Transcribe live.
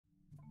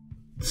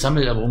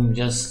Sammelalbum,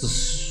 ja,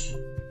 das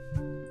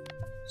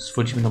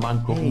wollte ich mir nochmal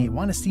angucken. Hey,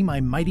 want to see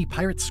my mighty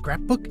pirate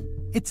scrapbook?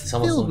 It's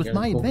filled with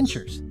my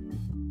adventures.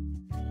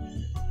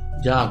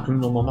 Ja,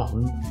 können wir nochmal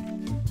machen.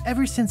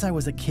 Ever since I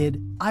was a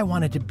kid, I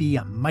wanted to be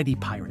a mighty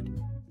pirate.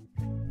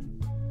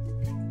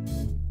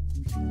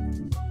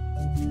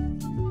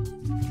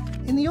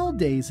 In the old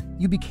days,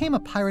 you became a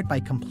pirate by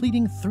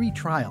completing 3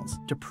 trials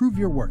to prove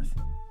your worth.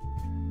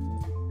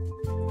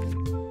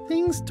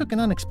 Things took an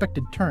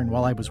unexpected turn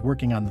while I was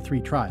working on the 3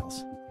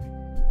 trials.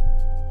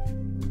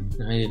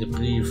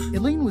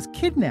 Elaine was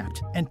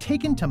kidnapped and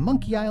taken to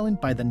Monkey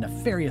Island by the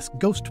nefarious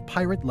ghost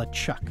pirate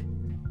LeChuck.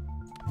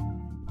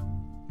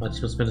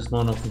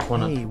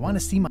 Hey, want to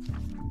see my...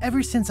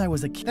 Ever since I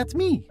was a kid... That's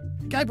me,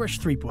 Guybrush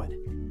Threepwood.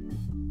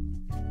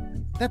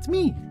 That's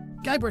me,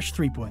 Guybrush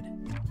Threepwood.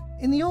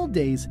 In the old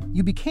days,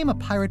 you became a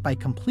pirate by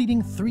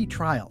completing 3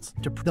 trials.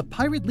 The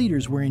pirate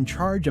leaders were in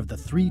charge of the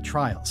 3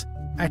 trials,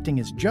 acting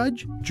as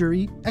judge,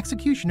 jury,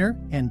 executioner,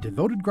 and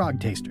devoted grog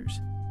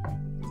tasters.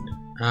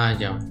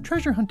 Yeah.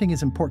 Treasure hunting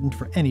is important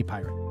for any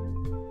pirate.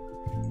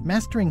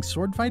 Mastering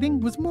sword fighting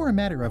was more a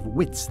matter of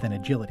wits than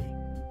agility.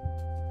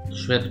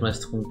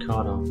 Schwertmeisterin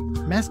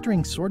Kader.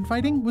 Mastering sword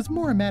fighting was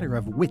more a matter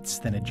of wits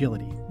than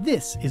agility.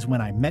 This is when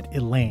I met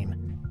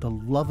Elaine, the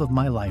love of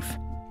my life.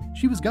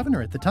 She was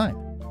governor at the time.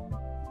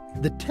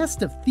 The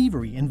test of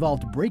thievery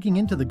involved breaking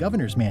into the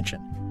governor's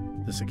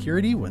mansion. The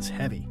security was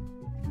heavy.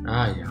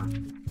 Yeah.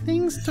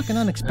 Things took an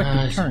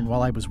unexpected turn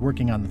while I was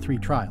working on the 3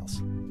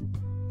 trials.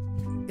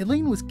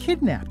 Elaine was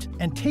kidnapped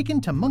and taken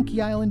to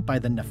Monkey Island by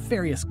the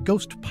nefarious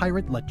ghost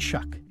pirate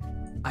LeChuck.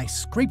 I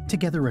scraped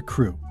together a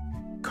crew.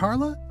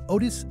 Carla,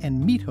 Otis,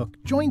 and Meathook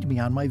joined me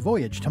on my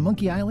voyage to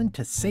Monkey Island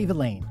to save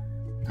Elaine.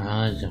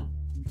 Yeah.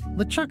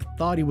 LeChuck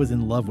thought he was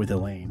in love with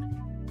Elaine.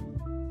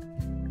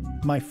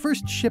 My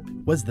first ship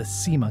was the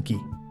Sea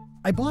Monkey.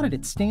 I bought it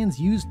at Stan's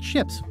used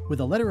ships with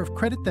a letter of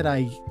credit that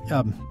I,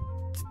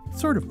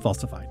 sort of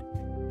falsified.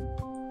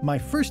 My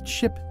first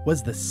ship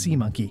was the Sea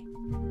Monkey.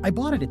 I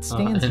bought it at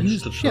Stan's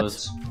used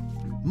ships.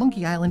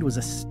 Monkey Island was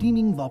a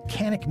steaming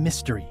volcanic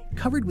mystery,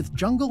 covered with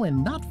jungle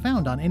and not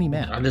found on any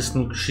map. Alles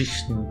nur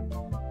Geschichten.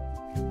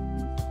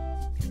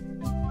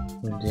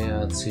 Und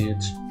der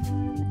erzählt.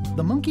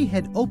 The monkey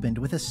head opened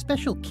with a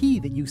special key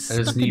that you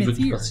stuck in its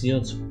ear.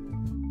 Passiert.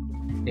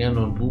 Er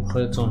nur ein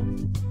Buchhalter.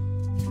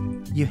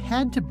 You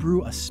had to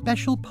brew a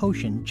special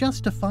potion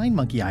just to find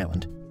Monkey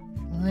Island.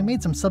 I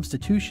made some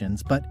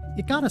substitutions, but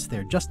it got us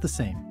there just the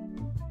same.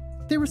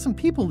 There were some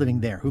people living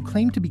there who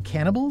claimed to be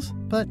cannibals,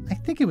 but I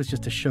think it was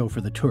just a show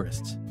for the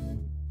tourists.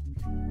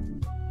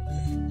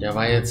 Ja,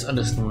 war jetzt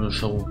alles nur eine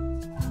Show.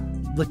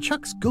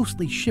 LeChuck's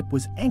ghostly ship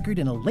was anchored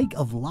in a lake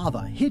of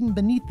lava hidden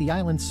beneath the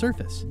island's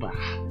surface. Bah,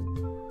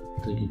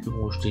 dreckige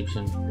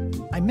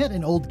Ohrstäbchen. I met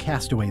an old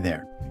castaway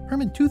there,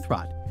 Herman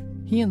Toothrot.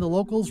 He and the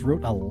locals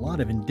wrote a lot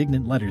of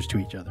indignant letters to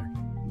each other.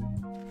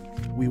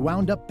 We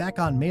wound up back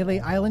on Melee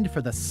Island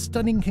for the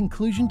stunning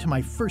conclusion to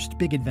my first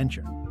big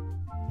adventure.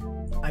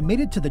 I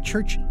made it to the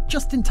church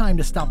just in time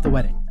to stop the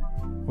wedding.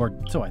 Or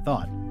so I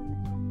thought.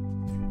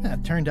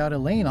 It turned out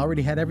Elaine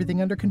already had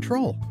everything under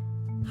control.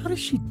 How does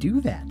she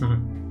do that?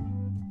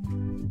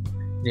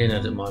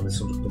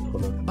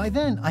 By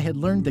then, I had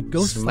learned that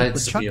ghosts like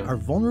LeChuck are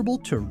vulnerable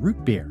to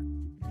root beer.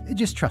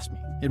 Just trust me,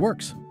 it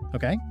works,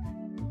 okay?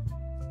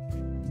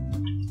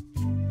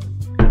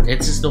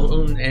 Jetzt ist noch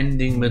irgendein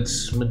Ending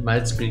mit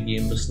Malzbier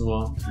geben müssen,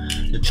 nur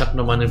LeChuck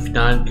nochmal in den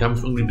finalen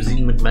Kampf irgendwie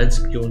besiegen mit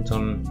Malzbier und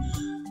dann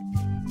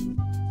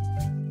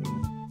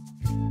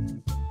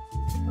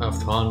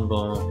erfahren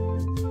wir,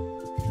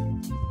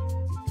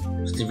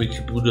 dass die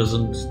wirklich Brüder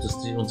sind,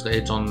 dass die unsere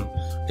Eltern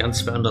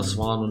ganz anders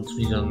waren und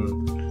wie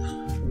dann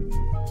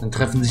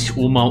treffen sich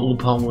Oma,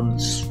 Opa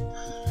und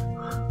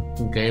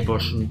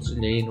Guybrush und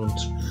Elaine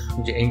und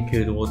die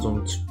Enkel dort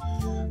und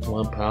so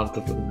ein paar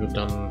und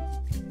dann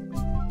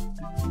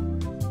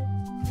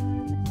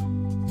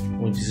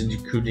und die sind die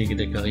Könige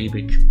der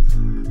Karibik.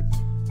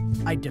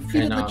 I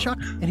defeated LeChuck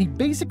and he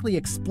basically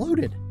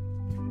exploded.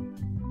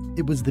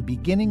 It was the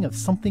beginning of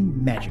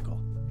something magical.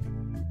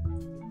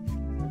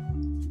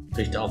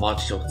 Vielleicht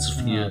erwarte ich auch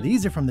zu viel.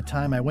 These are from the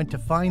time I went to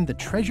find the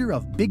treasure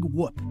of Big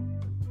Whoop.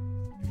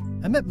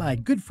 I met my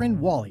good friend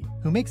Wally,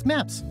 who makes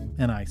maps,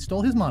 and I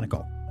stole his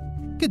monocle.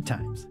 Good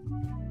times.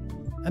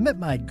 I met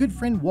my good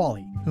friend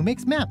Wally, who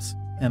makes maps,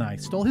 and I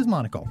stole his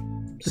monocle.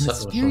 The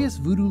mysterious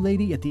voodoo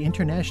lady at the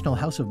International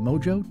House of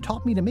Mojo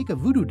taught me to make a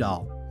voodoo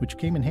doll, which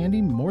came in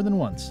handy more than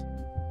once.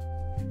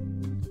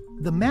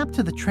 The map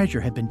to the treasure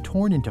had been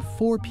torn into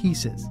 4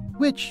 pieces,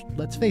 which,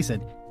 let's face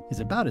it, is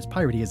about as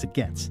piratey as it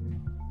gets.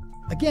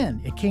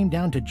 Again, it came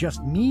down to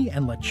just me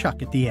and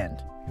LeChuck at the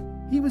end.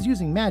 He was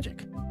using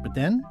magic, but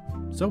then,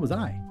 so was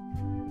I.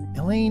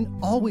 Elaine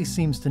always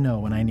seems to know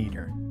when I need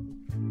her.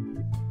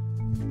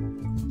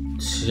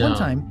 One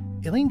time,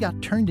 Elaine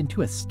got turned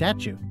into a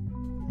statue.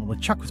 Well,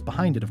 LeChuck was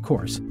behind it, of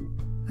course.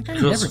 That guy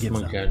never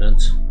gives up.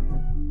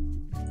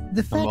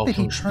 The fact that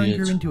he turned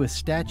her into a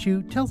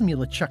statue tells me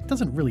LeChuck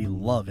doesn't really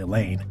love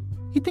Elaine.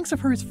 He thinks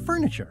of her as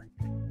furniture.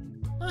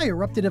 I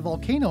erupted a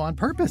volcano on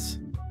purpose.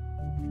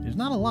 there's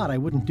not a lot I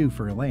wouldn't do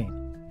for Elaine.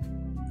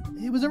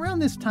 It was around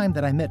this time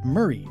that I met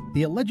Murray,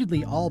 the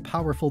allegedly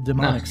all-powerful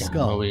demonic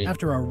skull, Murray.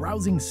 after a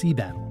rousing sea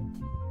battle.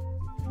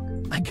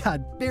 I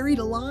got buried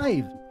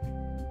alive.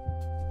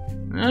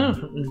 Ja,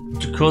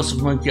 The Curse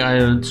of Monkey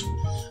Island.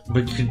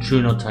 Wirklich ein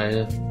schöner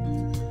Teil.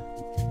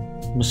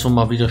 Müssen wir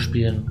mal wieder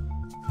spielen.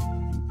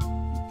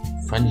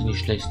 Fand ich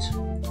nicht schlecht.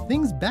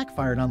 Things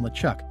backfired on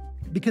LeChuck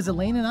because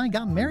Elaine and I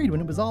got married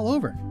when it was all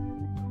over.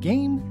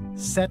 Game,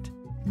 set,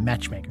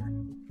 matchmaker.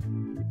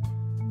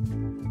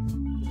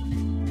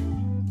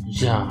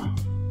 Ja.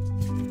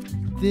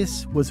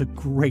 This was a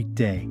great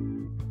day.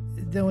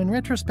 Though in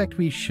retrospect,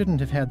 we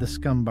shouldn't have had the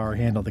scum bar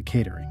handle the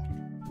catering.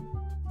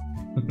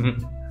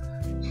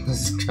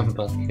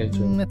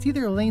 That's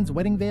either Elaine's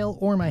wedding veil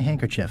or my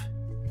handkerchief.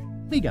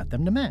 We got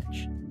them to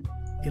match.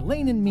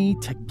 Elaine and me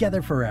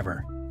together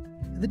forever.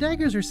 The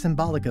daggers are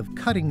symbolic of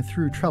cutting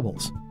through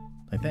troubles,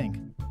 I think.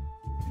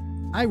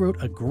 I wrote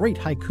a great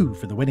haiku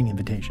for the wedding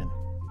invitation.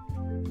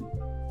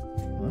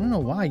 I don't know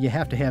why you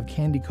have to have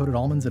candy-coated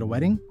almonds at a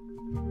wedding,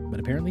 but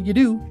apparently you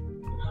do.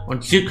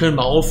 Und hier können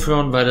wir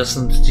aufhören, weil das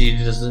sind die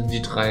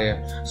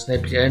drei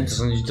Snappy End, das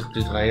sind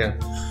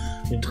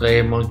die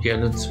drei Monkey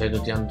Island Teile,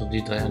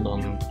 die drei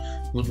anderen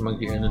guten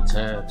Monkey Island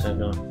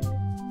Teile.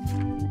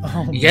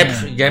 Oh, Yep.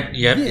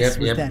 This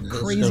was that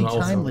crazy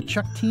time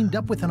LeChuck teamed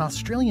up with an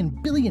Australian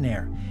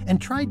billionaire and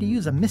tried to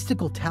use a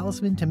mystical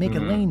talisman to make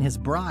Elaine his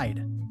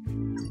bride.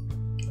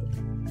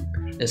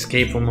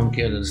 Escape from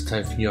Monkey Island ist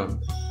Teil 4.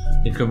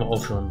 Hier können wir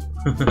aufhören.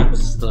 Das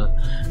ist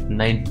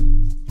nein.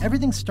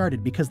 Everything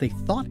started because they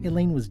thought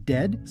Elaine was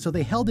dead, so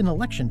they held an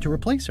election to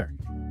replace her.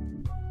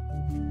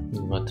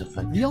 What the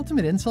fuck? The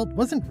ultimate insult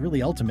wasn't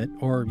really ultimate,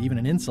 or even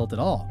an insult at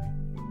all.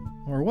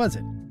 Or was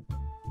it?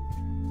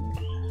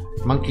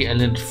 Monkey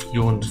Island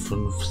 4 und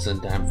 5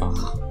 sind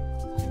einfach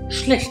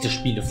schlechte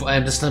Spiele. Vor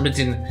allem das dann mit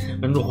den,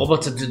 wenn du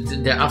Roboter,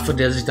 der Affe,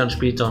 der sich dann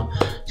später,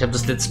 ich habe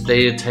das Let's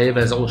Play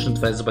teilweise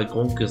ausschnittweise bei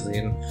Grund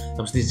gesehen, ich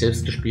habe es nicht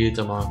selbst gespielt,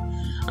 aber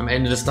am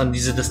Ende dass dann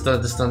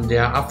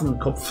der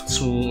Affenkopf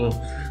zu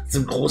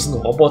einem großen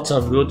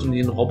Roboter wird und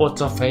die einen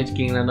Roboter-Fight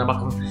gegeneinander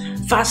machen,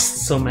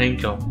 fast zum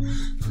Henker.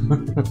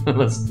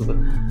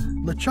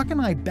 LeChuck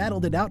and I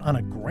battled it out on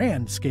a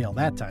grand scale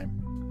that time.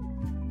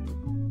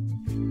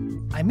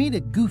 I made a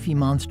goofy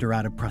monster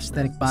out of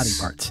prosthetic body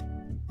parts.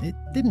 It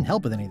didn't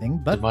help with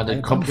anything, but I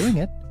had fun doing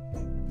it.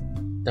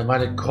 Da war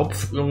der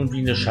Kopf irgendwie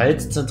eine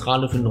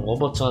Schaltzentrale für einen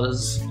Roboter.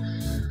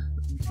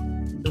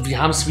 Wir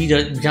haben es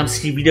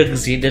hier wieder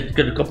gesehen.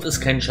 Der Kopf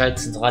ist keine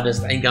Schaltzentrale, der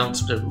ist Eingang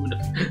zu der Höhle.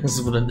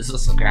 Dann ist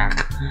es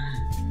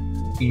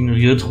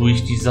ignoriert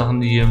ruhig die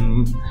Sachen, die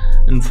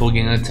in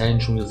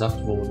Vorgängerteilen schon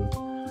gesagt wurden.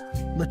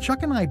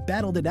 LeChuck and I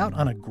battled it out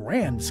on a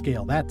grand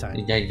scale that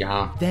time.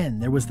 Ja. Then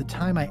there was the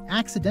time I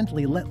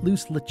accidentally let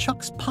loose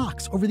LeChuck's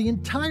pox over the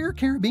entire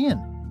Caribbean.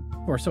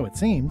 Or so it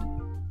seemed.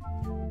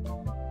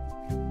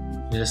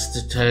 Das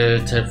ist Teil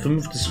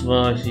 5, das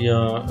war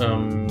hier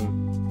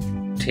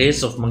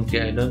Tales of Monkey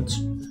Island.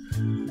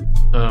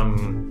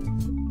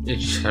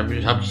 Ich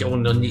habe auch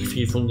noch nicht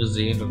viel von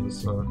gesehen.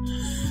 Das,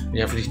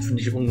 ja, vielleicht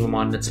finde ich irgendwann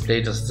mal ein Let's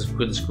Play, das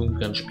kurz gucken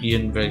kann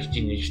spielen, weil ich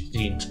die nicht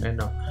sehen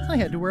Teile. I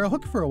had to wear a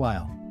hook for a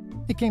while.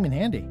 It came in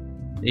handy.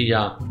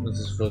 Ja,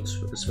 es wird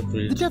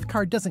wild. The death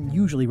card doesn't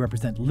usually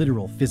represent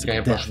literal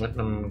physical death,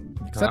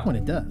 except when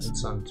it does.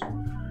 Interessant.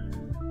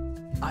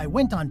 I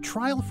went on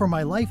trial for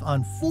my life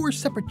on 4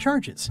 separate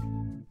charges.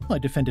 I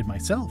defended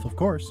myself, of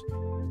course.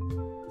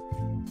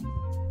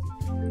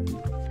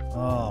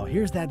 Oh,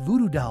 here's that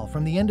voodoo doll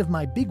from the end of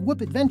my Big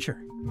Whoop adventure.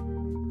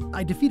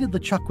 I defeated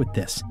LeChuck with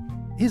this.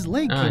 His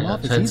leg came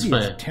off as easy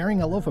as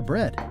tearing a loaf of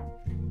bread.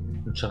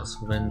 LeChuck's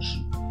Revenge.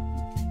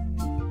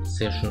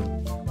 Sehr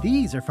schön.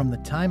 These are from the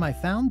time I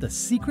found the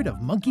secret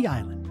of Monkey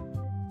Island.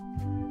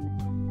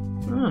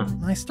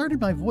 I started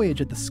my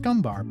voyage at the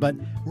scum bar, but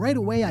right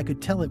away I could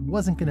tell it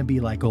wasn't going to be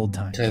like old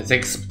times. Teil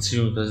 6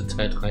 bzw.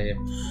 Teil 3.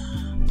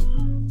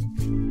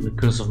 The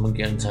Curse of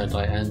Monkey Island Teil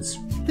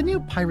 3.1. The new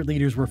pirate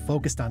leaders were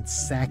focused on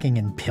sacking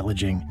and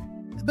pillaging.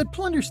 But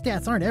plunder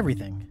stats aren't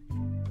everything.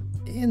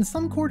 In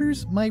some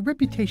quarters, my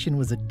reputation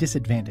was a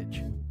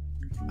disadvantage.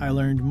 I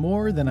learned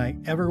more than I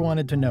ever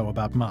wanted to know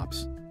about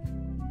mops.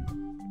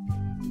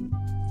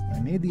 I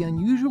made the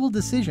unusual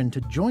decision to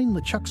join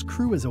LeChuck's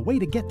crew as a way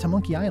to get to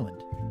Monkey Island.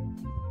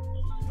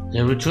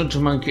 Der Return to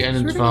Monkey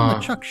Island Serving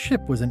on LeChuck's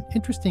ship was an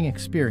interesting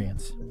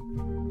experience.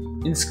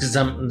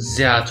 Insgesamt ein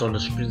sehr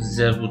tolles Spiel,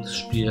 sehr gutes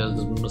Spiel,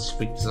 also muss ich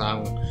wirklich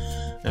sagen.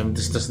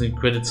 Dass ich das in den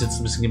Credits jetzt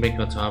ein bisschen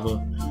gemeckert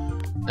habe.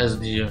 Also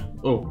die,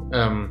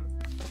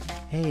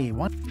 Hey,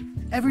 what?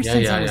 Ever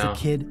since I was a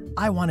kid,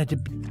 I wanted to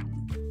be...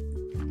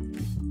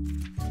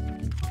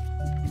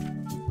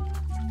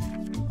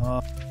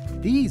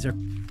 These are...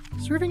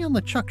 Serving on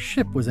LeChuck's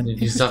ship was an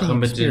die Sache interesting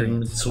mit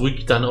dem experience.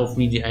 zurück dann auf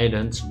Monkey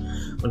Island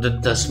und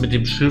das mit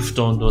dem Schiff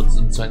dort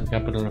im zweiten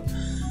Kapitel,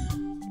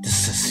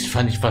 das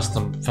fand ich fast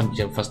am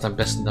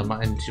besten da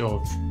mal endlich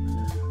auf.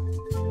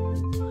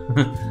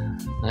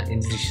 Na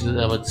endlich,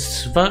 aber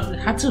das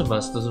hatte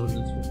was, also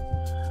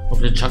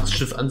auf LeChucks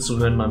Schiff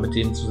anzuhören, mal mit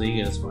denen zu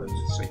segeln, das war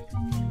echt.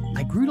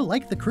 I grew to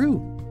like the crew.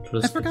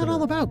 I forgot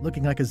all about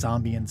looking like a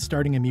zombie and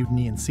starting a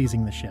mutiny and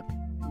seizing the ship.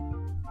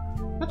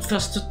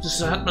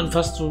 Das hat man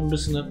fast so ein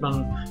bisschen, hat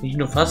man nicht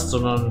nur fast,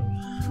 sondern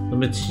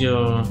mit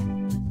hier,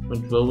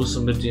 mit Rose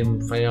und mit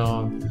dem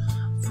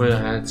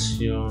Feuerherz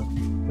hier,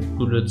 mit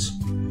Bullet,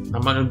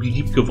 hat man irgendwie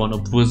lieb gewonnen,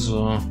 obwohl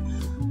so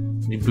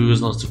die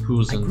Bösen aus der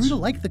Crew sind. I grew to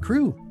like the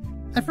crew.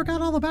 I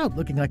forgot all about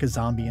looking like a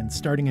zombie and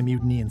starting a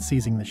mutiny and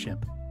seizing the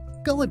ship.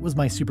 Gullet was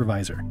my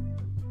supervisor.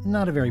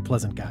 Not a very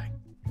pleasant guy.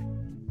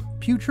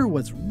 Pucher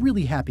was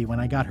really happy when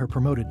I got her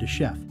promoted to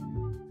chef.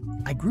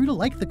 I grew to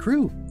like the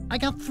crew. I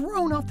got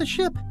thrown off the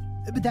ship,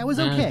 but that was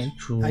okay.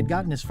 I'd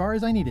gotten as far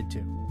as I needed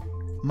to.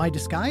 My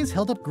disguise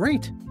held up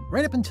great,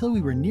 right up until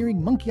we were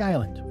nearing Monkey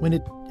Island, when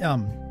it,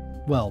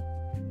 well,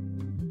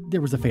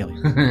 there was a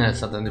failure. Es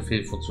hat eine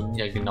Fehlfunktion,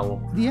 ja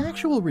genau. The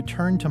actual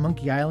return to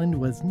Monkey Island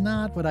was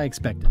not what I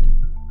expected.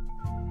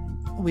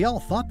 We all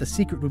thought the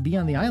secret would be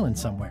on the island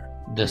somewhere.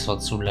 Das war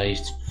zu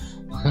leicht.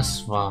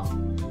 Das war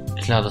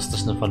klar, dass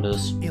das eine Falle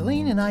ist.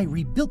 Elaine and I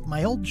rebuilt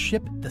my old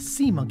ship, the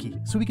Sea Monkey,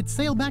 so we could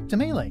sail back to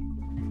Melee.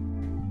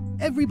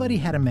 Everybody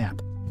had a map,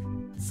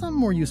 some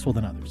more useful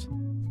than others.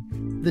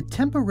 The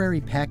temporary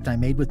pact I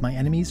made with my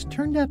enemies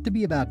turned out to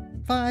be about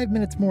 5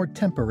 minutes more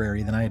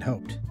temporary than I had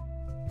hoped.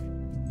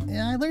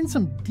 I learned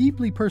some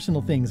deeply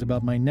personal things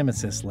about my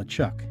nemesis,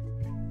 LeChuck.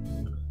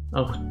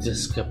 Auch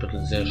das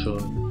Kapitel sehr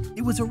schön.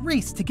 It was a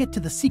race to get to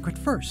the secret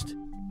first.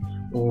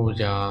 Oh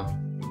ja,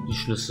 die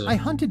Schlüssel. I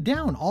hunted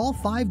down all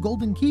 5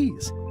 golden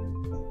keys.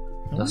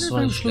 I wonder if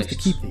I was supposed to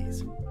keep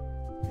these.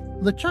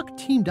 LeChuck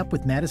teamed up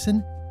with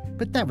Madison,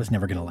 but that was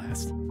never gonna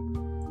last.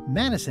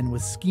 Madison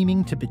was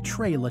scheming to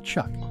betray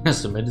LeChuck.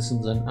 Hast du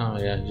Madison sein? Ah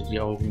ja, hier die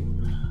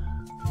Augen.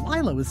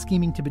 Lila was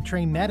scheming to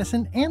betray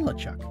Madison and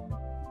LeChuck.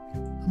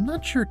 I'm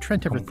not sure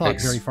Trent ever thought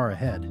very far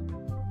ahead.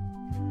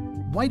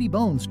 Whitey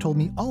Bones told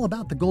me all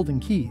about the golden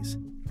keys.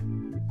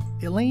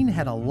 Elaine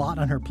had a lot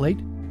on her plate,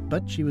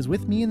 but she was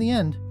with me in the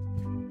end.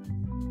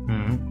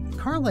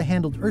 Carla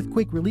handled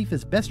earthquake relief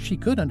as best she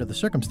could under the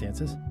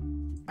circumstances.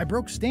 I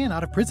broke Stan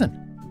out of prison.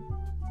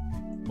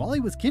 Wally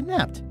was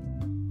kidnapped.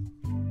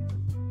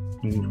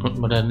 Konnte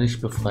man da nicht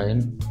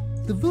befreien.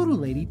 The voodoo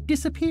lady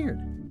disappeared.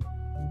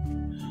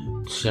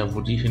 Tja,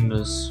 wo die hin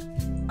ist.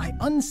 I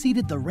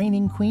unseated the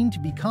reigning queen to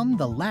become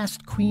the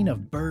last queen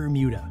of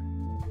Bermuda.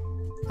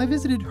 I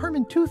visited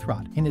Herman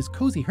Toothrot in his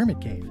cozy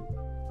hermit cave.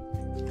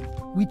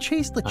 We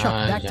chased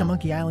LeChuck back to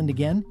Monkey Island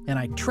again, and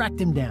I tracked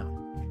him down.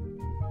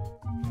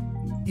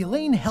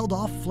 Elaine held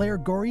off Flair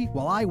Gory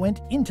while I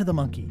went into the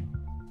monkey.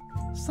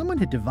 Someone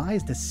had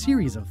devised a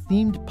series of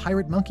themed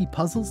pirate monkey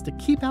puzzles to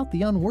keep out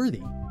the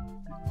unworthy.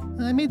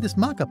 I made this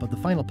mock-up of the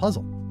final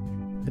puzzle.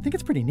 I think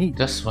it's pretty neat.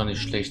 Das war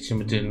nicht schlecht hier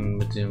mit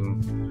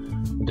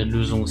der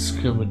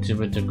Lösungskill, mit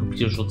der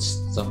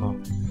Kopierschutzsache.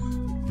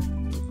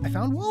 I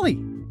found Wally.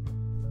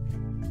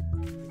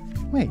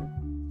 Wait,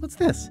 what's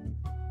this?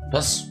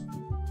 Was?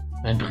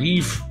 Ein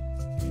Brief.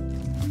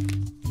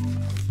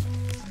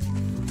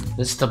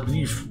 Letzter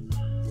Brief.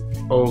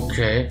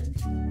 Okay.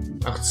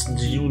 18.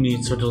 Juni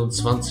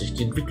 2020.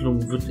 Die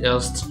Entwicklung wird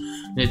erst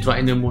in etwa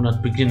einem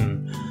Monat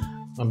beginnen.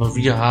 Aber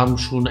wir haben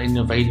schon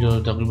eine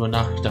Weile darüber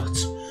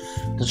nachgedacht.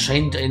 Das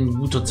scheint ein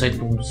guter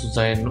Zeitpunkt zu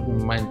sein,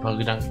 um ein paar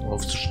Gedanken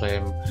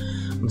aufzuschreiben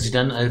und sie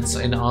dann als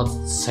eine Art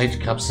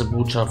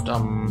Zeitkapselbotschaft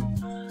an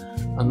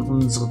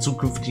unsere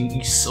zukünftigen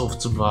Ichs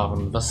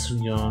aufzubewahren, was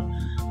wir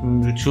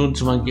in Return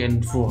to Monkey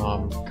Island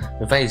vorhaben.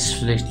 Wer weiß,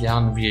 vielleicht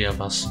lernen wir ja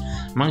was.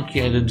 Monkey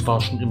Island war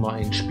schon immer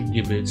ein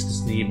Spiegelbild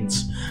des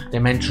Lebens der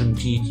Menschen,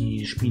 die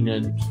die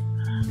Spiele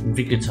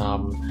entwickelt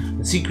haben.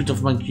 In Secret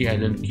of Monkey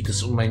Island geht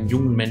es um einen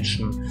jungen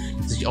Menschen,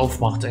 der sich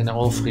aufmacht, eine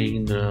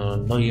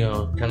aufregende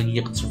neue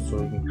Karriere zu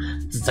folgen.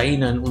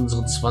 Seine in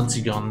unseren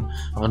 20ern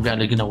waren wir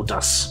alle genau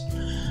das.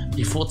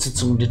 Die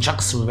Fortsetzung der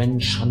Chuck's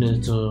Revenge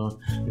handelte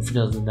in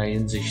vielerlei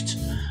Hinsicht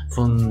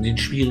von den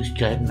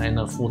Schwierigkeiten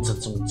einer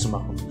Fortsetzung zu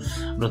machen.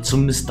 Oder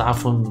zumindest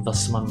davon,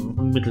 was man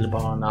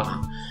unmittelbar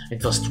nach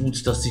etwas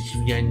tut, das sich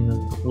wie ein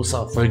großer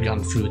Erfolg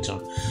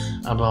anfühlte,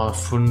 aber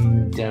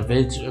von der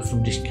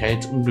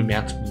Weltöffentlichkeit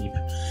unbemerkt blieb.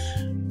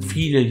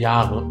 Viele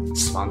Jahre,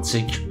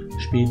 20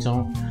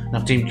 später,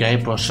 nachdem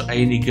Guybrush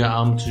einige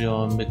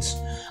Abenteuer mit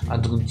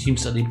anderen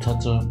Teams erlebt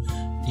hatte,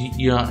 die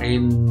ihr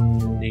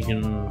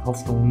einigen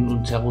Hoffnungen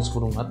und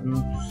Herausforderungen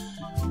hatten,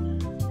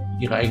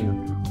 ihre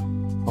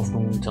eigenen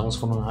Hoffnungen und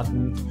Herausforderungen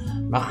hatten,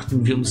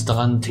 machten wir uns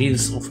daran,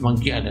 Tales of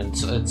Monkey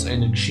Island als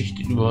eine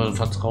Geschichte über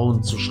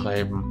Vertrauen zu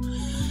schreiben.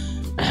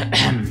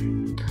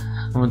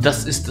 Und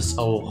das ist es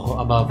auch,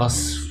 aber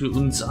was für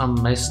uns am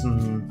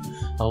meisten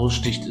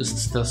heraussticht,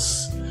 ist,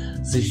 dass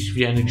sich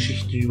wie eine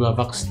Geschichte über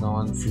Erwachsene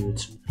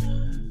anfühlt.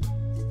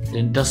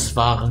 Denn das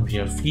waren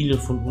wir. Viele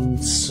von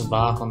uns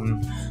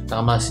waren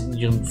damals in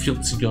ihren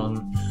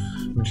 40ern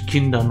mit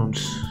Kindern und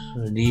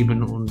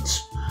Leben und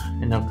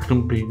einer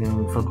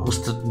klumpigen,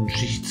 verkrusteten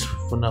Schicht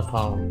von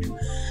Erfahrung.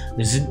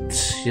 Wir sind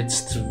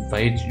jetzt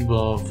weit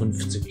über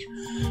 50.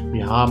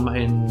 Wir haben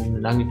eine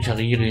lange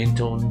Karriere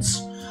hinter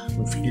uns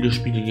und viele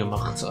Spiele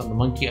gemacht. Aber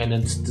Monkey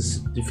Island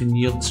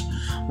definiert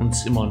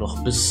uns immer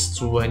noch bis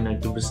zu einem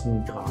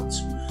gewissen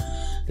Grad.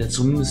 Denn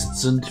zumindest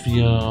sind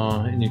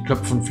wir in den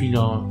Köpfen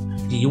vieler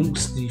die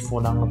Jungs, die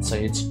vor langer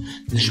Zeit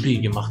das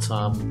Spiel gemacht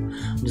haben.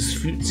 Und es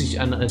fühlt sich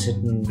an, als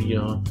hätten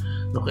wir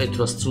noch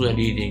etwas zu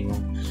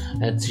erledigen.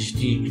 Als sich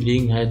die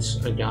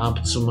Gelegenheit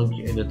ergab, zum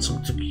Monkey Island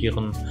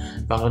zurückzukehren,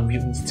 waren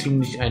wir uns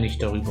ziemlich einig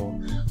darüber,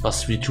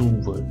 was wir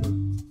tun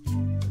wollten.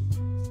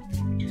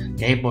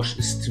 Gaybosch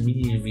ist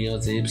wie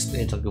wir selbst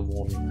älter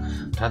geworden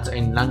und hat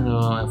eine lange,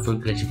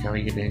 erfolgreiche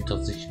Karriere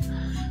hinter sich.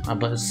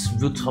 Aber es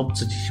wird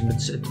hauptsächlich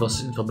mit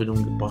etwas in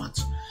Verbindung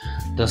gebracht,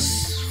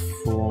 das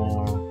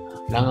vor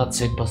langer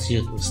Zeit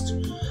passiert ist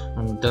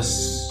und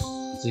das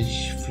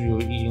sich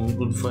für ihn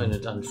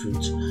unverändert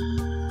anfühlt.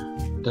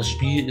 Das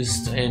Spiel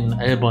ist ein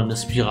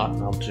albernes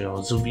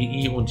Piratenabenteuer, so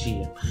wie und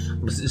je.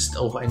 Und es ist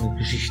auch eine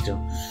Geschichte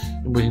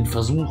über den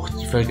Versuch,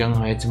 die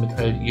Vergangenheit mit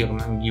all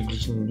ihren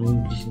angeblichen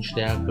jugendlichen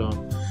Stärke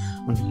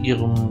und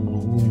ihrem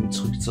Ruhm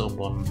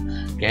zurückzuerobern.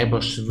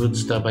 Gaybosch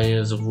wird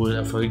dabei sowohl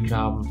Erfolg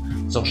haben,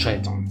 als auch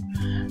scheitern.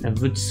 Er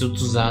wird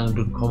sozusagen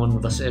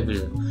bekommen, was er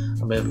will,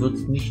 aber er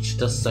wird nicht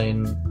das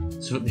sein,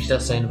 es wird nicht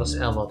das sein, was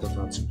er erwartet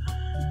hat.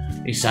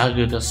 Ich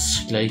sage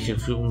das Gleiche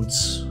für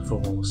uns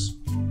voraus.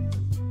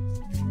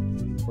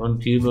 Und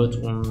Gilbert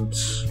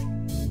und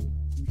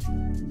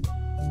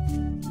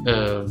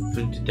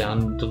der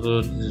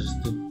andere,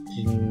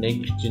 die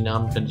NICHT, den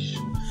Namen kann ich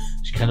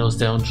kann aus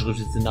der Unterschrift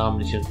jetzt den Namen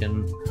nicht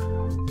erkennen.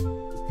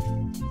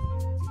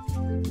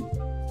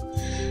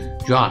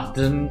 Ja,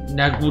 denn,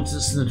 na gut, es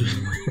ist natürlich,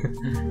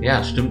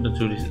 ja, stimmt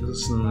natürlich, es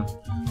ist ein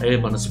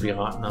albernes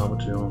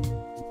Piratenabenteuer.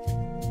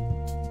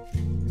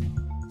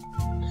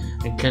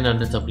 Ein kleiner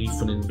netter Brief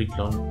von den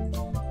Entwicklern.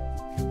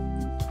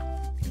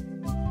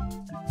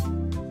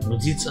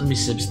 Notiz an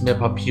mich selbst, mehr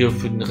Papier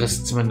für den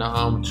Rest meiner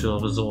Abenteuer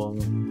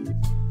besorgen.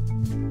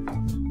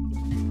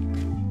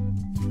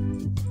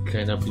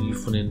 Kleiner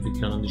Brief von den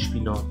Entwicklern an die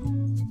Spieler.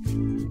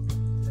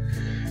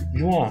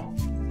 Ja.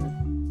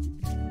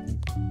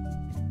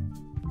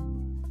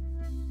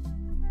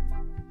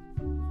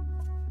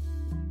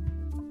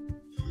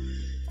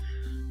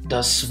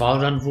 Das war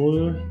dann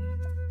wohl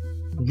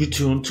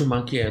Return to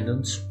Monkey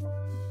Island.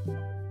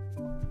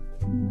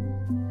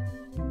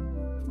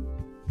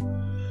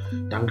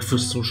 Danke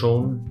fürs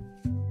Zuschauen.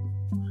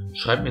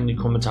 Schreibt mir in die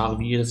Kommentare,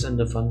 wie ihr das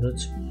Ende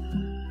fandet.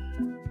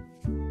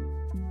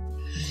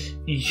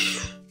 Ich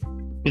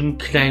bin ein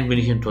klein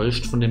wenig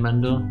enttäuscht von dem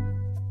Ende.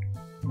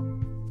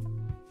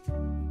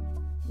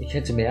 Ich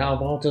hätte mehr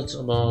erwartet,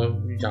 aber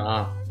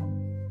ja.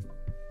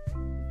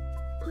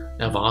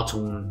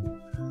 Erwartungen.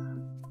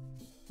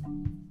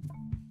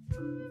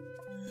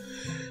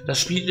 Das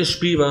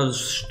Spiel war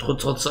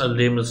trotz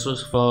alledem, es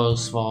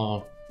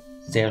war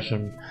sehr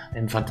schön.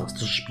 Ein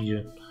fantastisches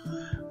Spiel.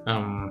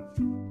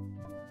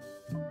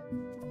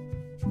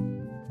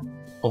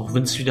 Auch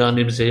wenn es wieder an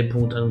demselben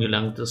Punkt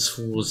angelangt ist,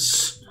 wo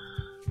es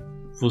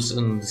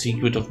in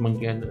Secret of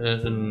Monkey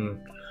in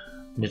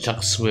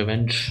NICHT's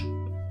Revenge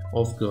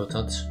aufgehört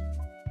hat.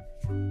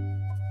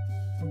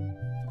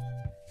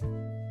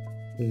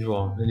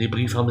 Ja, in dem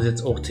Brief haben sie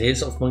jetzt auch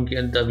Tales of Monkey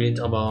Island erwähnt,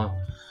 aber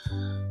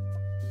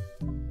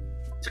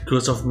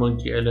Curse of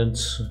Monkey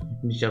Island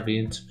nicht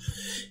erwähnt.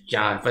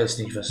 Ja, ich weiß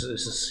nicht, was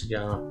ist es,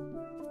 ja.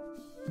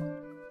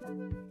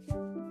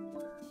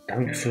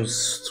 Danke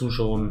fürs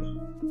Zuschauen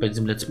bei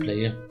diesem Let's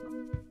Play.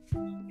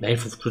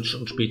 Live auf Twitch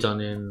und später in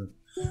den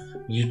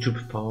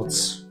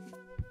YouTube-Parts.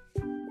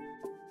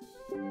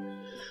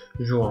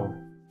 Ja.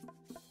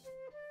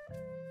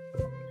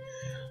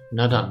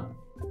 Na dann.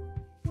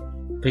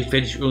 Vielleicht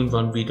werde ich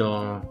irgendwann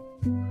wieder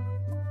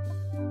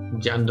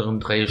die anderen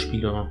 3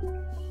 Spieler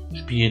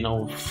spielen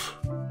auf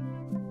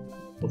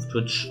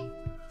Twitch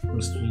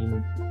und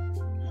streamen.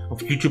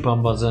 Auf YouTube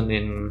haben wir sie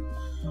in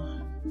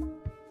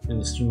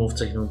den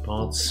Stream-Aufzeichnungen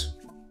Parts.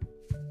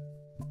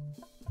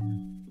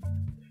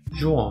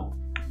 Ja.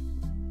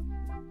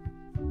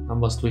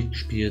 Haben wir es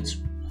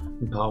durchgespielt.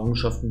 Ein paar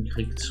Errungenschaften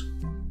gekriegt.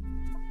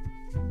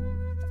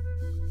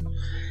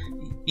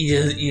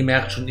 Ihr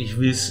merkt schon, ich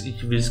will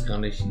es gar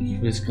nicht.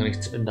 Ich will es gar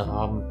nicht zu Ende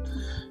haben.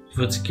 Ich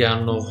würde es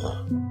gern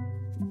noch.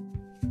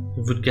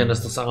 Ich würde gern,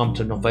 dass das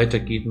Abenteuer noch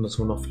weitergeht und dass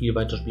wir noch viel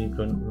weiterspielen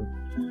könnten.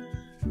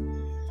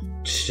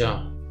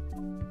 Tja.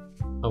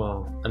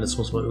 Aber alles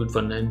muss mal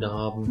irgendwann ein Ende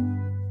haben.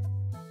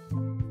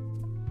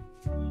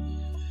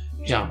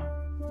 Ja.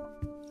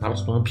 Aber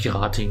es noch ein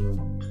piratigen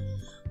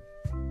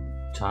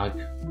Tag,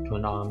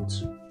 tollen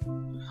Abend.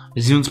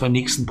 Wir sehen uns beim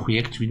nächsten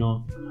Projekt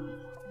wieder.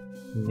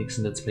 Im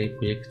nächsten Let's Play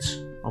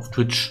Projekt auf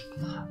Twitch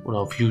oder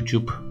auf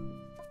YouTube.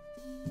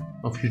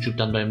 Auf YouTube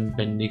dann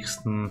beim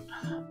nächsten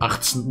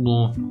 18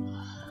 Uhr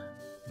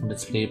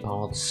Let's Play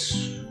Parts,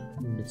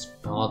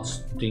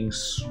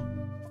 Dings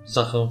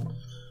Sache.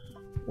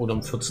 Oder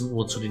um 14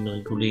 Uhr zu den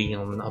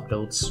regulären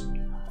Uploads.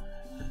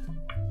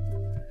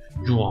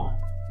 Joa.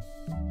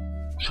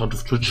 Schaut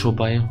auf Twitch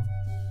vorbei.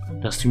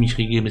 Da streame ich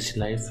regelmäßig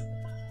live.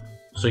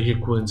 Solche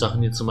coolen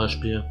Sachen hier zum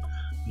Beispiel.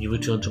 Wie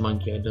Return to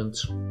Monkey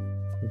Island.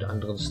 Und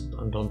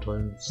anderen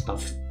tollen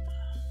Stuff.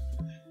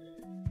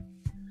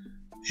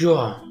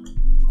 Ja.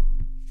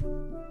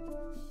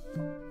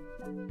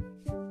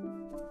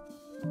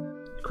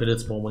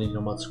 Credits brauchen wir nicht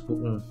nochmal zu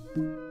gucken.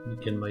 Die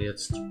kennen wir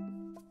jetzt.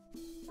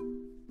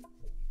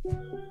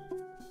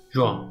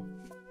 Ja,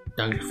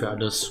 danke für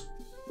alles.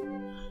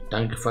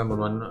 Danke vor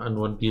allem an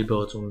Ron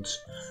Gilbert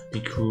und die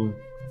Crew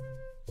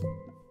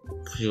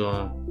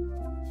für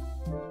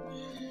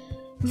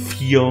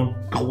 4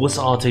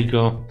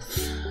 großartige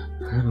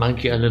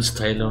Monkey Island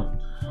Teile.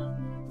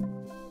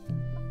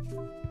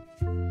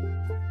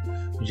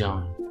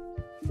 Ja.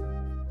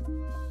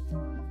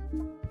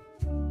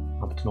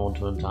 Habt noch einen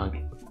tollen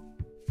Tag.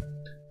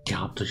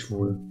 Gehabt euch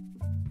wohl.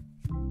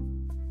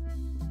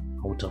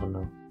 Haut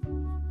rein.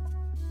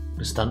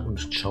 Bis dann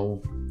und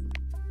ciao.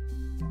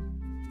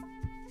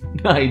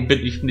 Nein, bin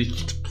ich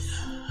nicht.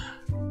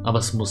 Aber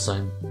es muss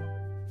sein.